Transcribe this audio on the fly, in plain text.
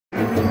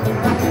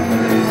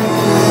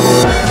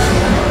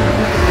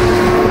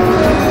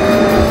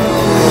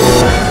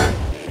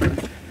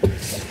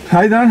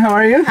Hi Dawn, how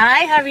are you?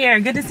 Hi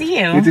Javier, good to see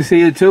you. Good to see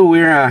you too.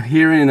 We're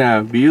here in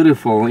a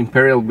beautiful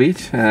Imperial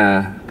Beach.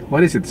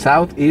 What is it?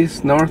 South,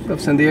 east, north of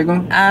San Diego?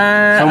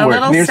 Somewhere a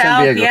little near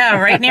south, San Diego. Yeah,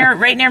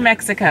 right near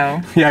Mexico.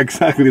 Yeah,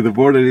 exactly. The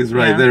border is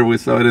right there. We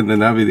saw it in the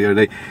Navi the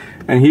other day.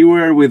 And here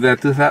we're with the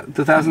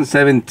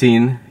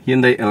 2017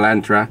 Hyundai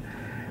Elantra.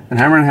 And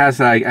Harman has,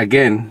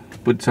 again,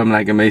 put some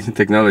amazing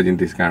technology in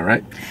this car,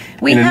 right?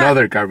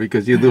 Another car,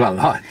 because you do a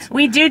lot.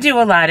 We do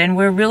a lot, and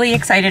we're really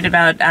excited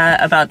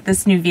about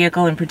this new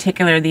vehicle in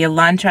particular, the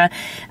Elantra.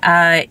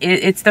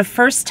 It's the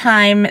first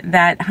time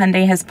that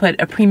Hyundai has put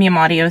a premium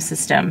audio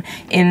system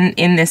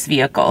in this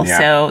vehicle. Yeah.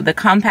 So the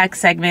compact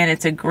segment,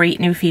 it's a great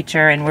new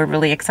feature, and we're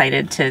really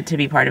excited to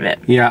be part of it.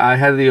 Yeah, I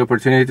had the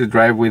opportunity to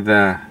drive with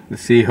the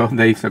CEO,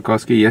 Dave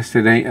Sokoski,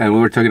 yesterday, and we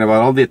were talking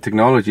about all the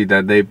technology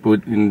that they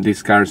put in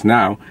these cars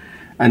now.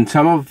 And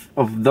some of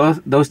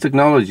those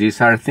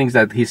technologies are things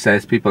that he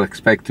says people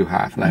expect to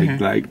have,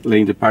 like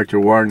lane departure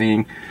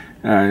warning,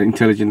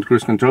 intelligent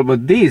cruise control.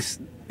 But this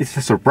is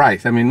a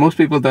surprise. I mean, most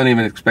people don't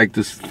even expect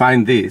to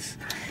find this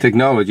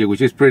technology, which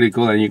is pretty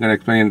cool, and you're going to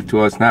explain it to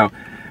us now.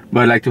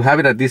 But to have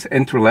it at this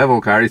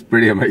entry-level car is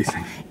pretty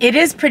amazing. It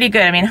is pretty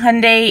good. I mean,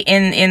 Hyundai,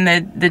 in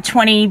the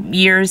 20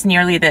 years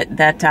nearly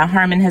that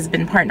Harman has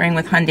been partnering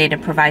with Hyundai to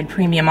provide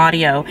premium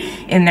audio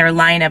in their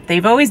lineup,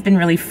 they've always been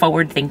really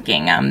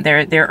forward-thinking.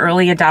 They're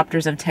early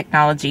adopters of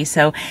technology.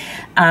 So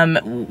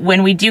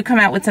when we do come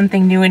out with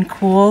something new and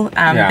cool,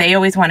 they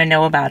always want to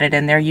know about it,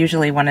 and they're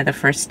usually one of the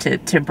first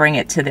to bring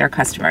it to their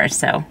customers.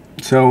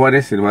 So what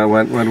is it?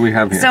 What do we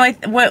have here?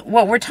 So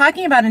what we're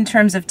talking about in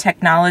terms of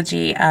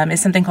technology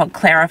is something called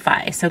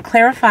Clari-fi. So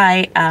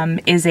Clari-fi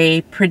is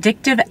a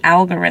predictive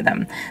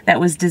algorithm that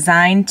was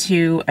designed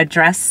to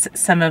address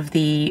some of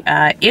the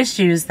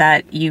issues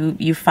that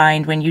you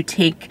find when you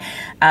take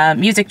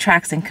music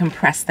tracks and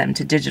compress them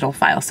to digital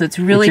files. So it's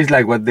really... Which is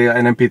like what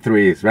an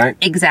MP3 is, right?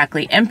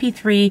 Exactly.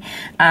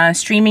 MP3,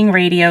 streaming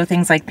radio,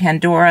 things like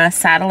Pandora,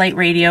 satellite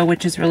radio,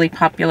 which is really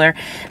popular.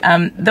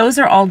 Those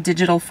are all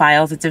digital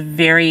files. It's a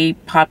very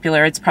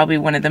popular, it's probably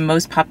one of the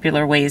most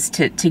popular ways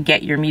to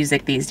get your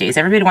music these days.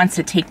 Everybody wants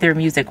to take their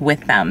music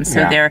with them.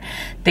 So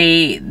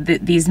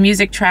these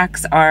music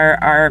tracks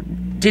are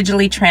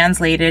digitally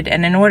translated,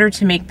 and in order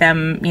to make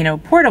them,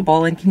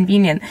 portable and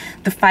convenient,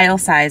 the file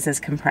size is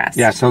compressed.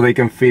 Yeah, so they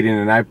can fit in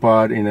an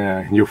iPod,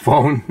 in your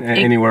phone,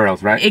 anywhere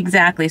else, right?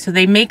 Exactly. So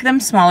they make them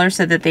smaller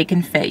so that they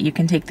can fit. You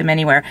can take them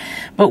anywhere.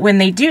 But when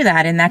they do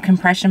that, in that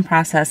compression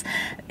process,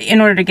 in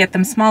order to get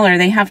them smaller,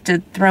 they have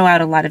to throw out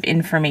a lot of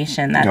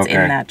information that's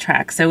in that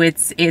track. So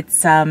it's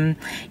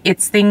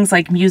things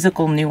like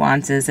musical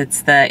nuances.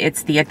 It's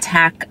the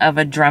attack of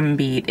a drum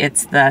beat.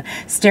 It's the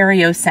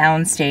stereo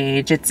sound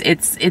stage. It's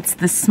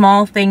the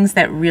small things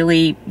that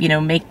really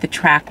make the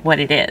track what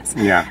it is.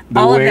 Yeah,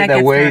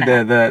 the way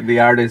the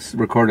artist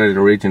recorded it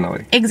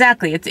originally.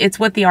 Exactly. It's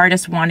what the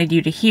artist wanted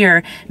you to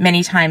hear.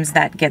 Many times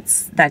that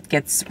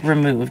gets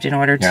removed in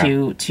order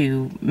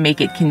to make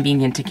it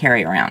convenient to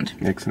carry around.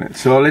 Excellent.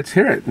 So let's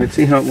hear it. Let's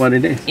see what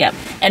it is. Yeah.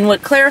 And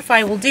what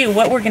Clari-fi will do,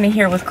 what we're going to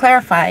hear with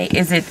Clari-fi,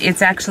 is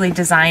it's actually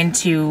designed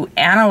to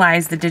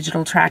analyze the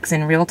digital tracks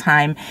in real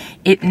time.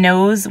 It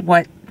knows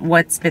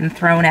what's been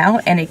thrown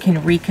out, and it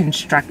can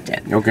reconstruct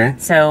it. Okay.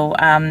 So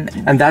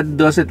and that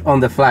does it on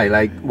the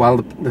fly, while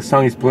the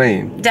song is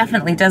playing.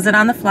 Definitely does it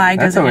on the fly.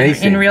 That's does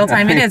amazing. In real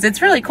time. It is. It's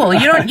really cool.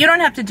 You don't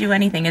have to do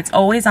anything. It's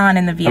always on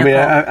in the vehicle. I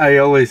mean, I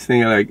always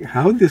think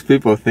how do these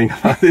people think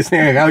about this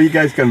thing? How you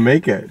guys can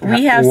make it?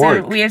 We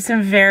have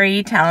some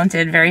very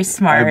talented, very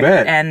smart,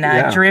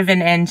 and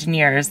driven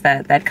engineers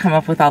that come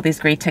up with all these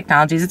great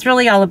technologies. It's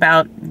really all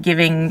about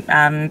giving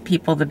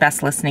people the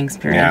best listening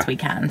experience we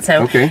can.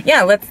 So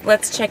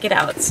let's check it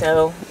out.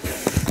 So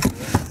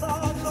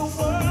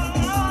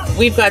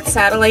we've got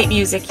satellite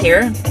music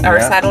here, or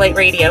satellite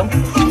radio.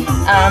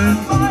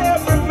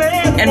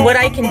 And what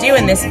I can do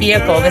in this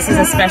vehicle, this is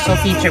a special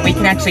feature. We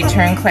can actually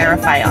turn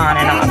Clari-fi on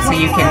and off, so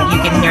you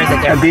can hear the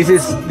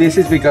difference. This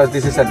is because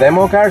this is a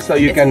demo car, so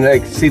you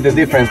can see the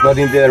difference. But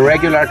in the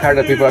regular car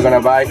that people are gonna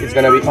buy, it's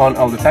gonna be on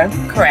all the time.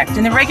 Correct.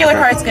 In the regular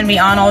car, it's gonna be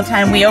on all the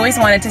time. We always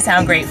want it to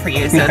sound great for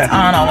you, so it's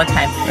on all the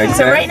time.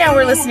 So right now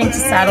we're listening to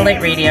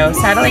satellite radio.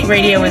 Satellite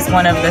radio is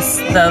one of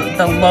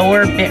the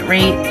lower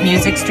bitrate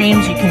music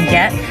streams you can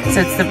get.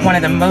 So it's one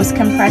of the most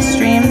compressed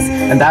streams.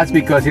 And that's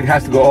because it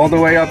has to go all the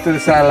way up to the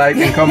satellite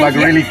and come back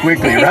really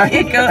quickly, right?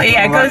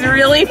 It goes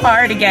really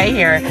far to get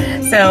here.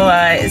 So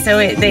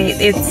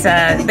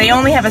they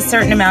only have a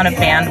certain amount of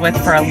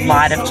bandwidth for a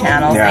lot of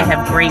channels. They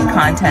have great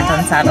content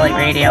on satellite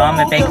radio. I'm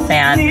a big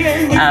fan.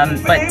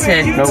 But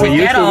to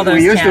get all those channels,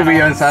 we used to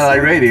be on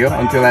satellite radio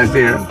until last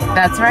year.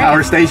 That's right.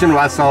 Our station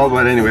was sold,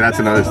 but anyway, that's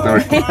another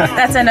story.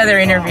 That's another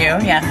interview.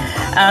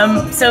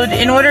 Yeah. So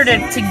in order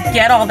to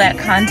get all that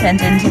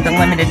content into the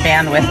limited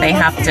bandwidth, they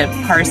have to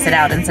parse it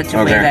out in such a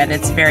way that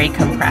it's very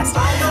compressed.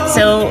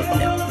 So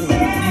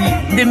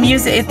the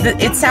music,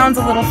 it sounds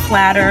a little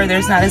flatter.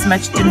 There's not as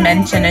much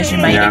dimension as you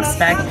might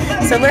expect.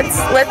 So let's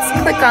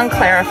click on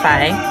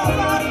Clari-fi.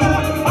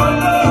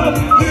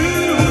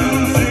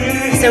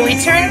 So we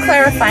turn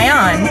Clari-fi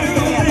on,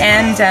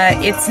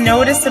 and it's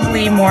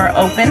noticeably more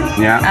open.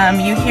 Yeah.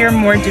 You hear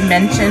more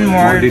dimension,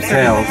 more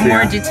details,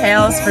 more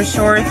details for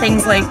sure.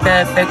 Things like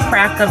the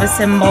crack of a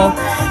cymbal,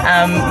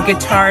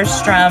 guitar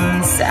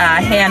strums,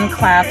 hand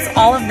claps,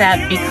 all of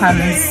that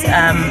becomes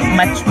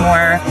much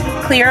more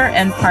clear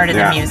and part of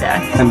the music.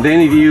 And then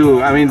if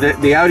you, I mean,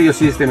 the audio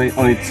system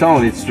on its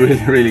own, it's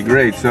really, really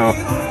great. So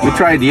we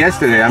tried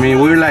yesterday. I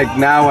mean, we're like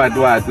now at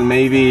what,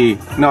 maybe,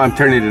 no, I'm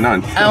turning it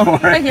on. Oh,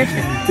 right?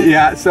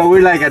 Yeah, so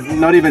we're like at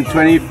not even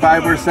 25%, 50,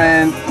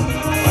 75%.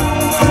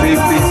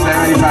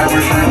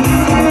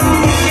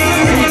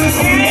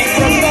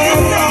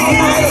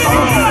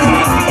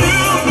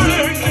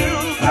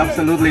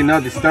 Absolutely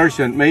no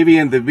distortion. Maybe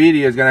in the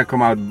video it's gonna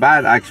come out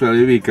bad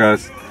actually,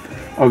 because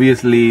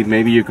obviously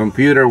maybe your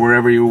computer,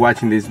 wherever you're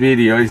watching this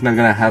video, is not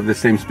gonna have the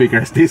same speaker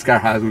as this car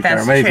has, which are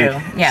amazing.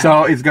 True. Yeah.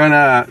 So it's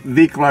gonna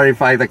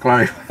de-clarify the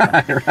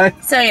clarify, right?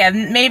 So yeah,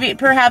 maybe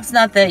perhaps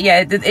not the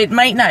it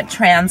might not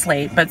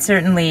translate, but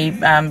certainly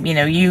you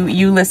know,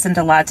 you listened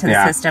a lot to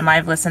the system.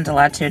 I've listened a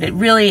lot to it.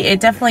 It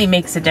definitely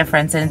makes a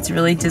difference, and it's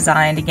really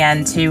designed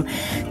again to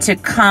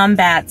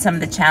combat some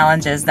of the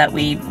challenges that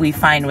we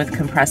find with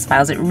compressed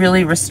files. It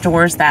really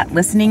restores that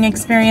listening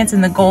experience,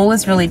 and the goal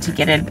is really to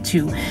get it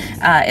to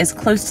as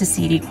close to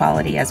CD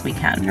quality as we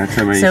can. That's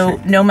amazing. So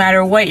no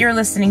matter what you're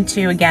listening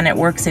to, again, it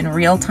works in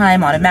real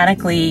time,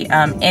 automatically,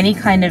 any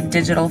kind of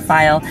digital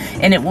file,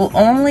 and it will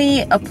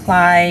only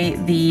apply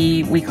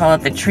we call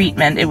it the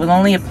treatment. It will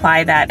only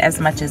apply that as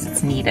much as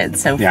it's needed.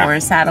 So for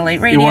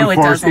satellite radio, it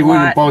does a lot. It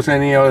wouldn't post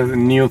any other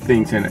new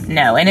things in it.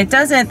 No, and it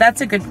doesn't,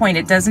 that's a good point.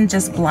 It doesn't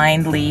just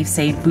blindly,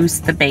 say,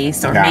 boost the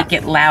bass or make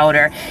it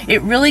louder.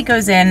 It really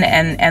goes in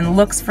and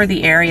looks for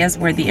the areas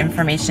where the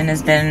information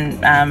has been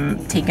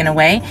taken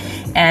away,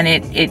 and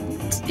it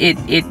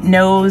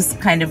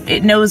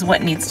knows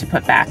what needs to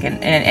put back,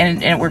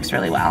 and it works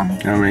really well.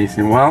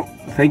 Amazing. Well,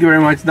 thank you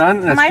very much, Dawn.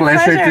 It's a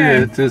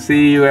pleasure to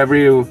see you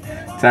every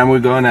time we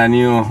go on a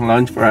new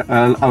launch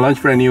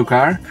for a new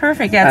car.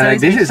 Perfect. Yeah,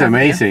 this is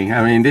amazing.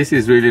 I mean, this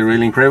is really,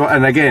 really incredible.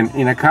 And again,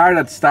 in a car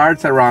that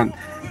starts around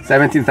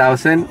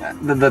 17,000,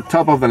 the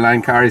top of the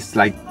line car is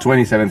like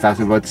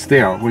 27,000. But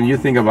still, when you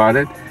think about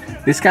it,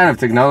 this kind of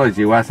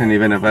technology wasn't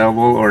even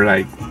available or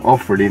like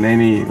offered in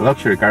any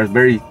luxury cars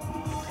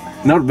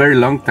not very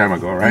long time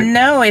ago, right?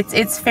 No,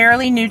 it's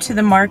fairly new to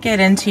the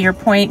market, and to your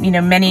point, you know,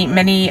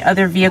 many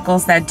other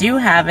vehicles that do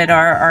have it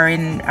are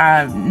in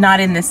not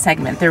in this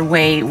segment. They're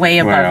way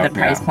above the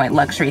price point,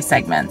 luxury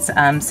segments.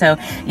 So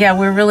yeah,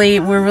 we're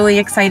really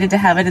excited to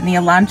have it in the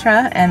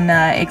Elantra, and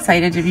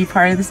excited to be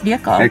part of this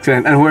vehicle.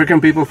 Excellent. And where can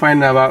people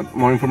find out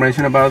more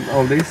information about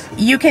all this?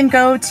 You can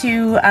go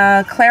to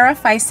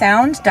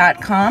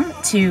clarifysound.com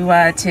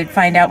to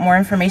find out more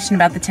information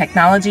about the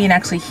technology and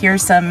actually hear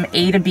some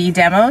A to B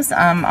demos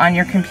on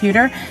your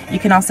computer. You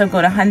can also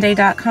go to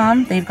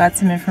Hyundai.com. They've got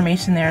some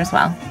information there as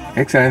well.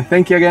 Excellent.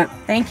 Thank you again.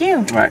 Thank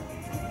you. Bye.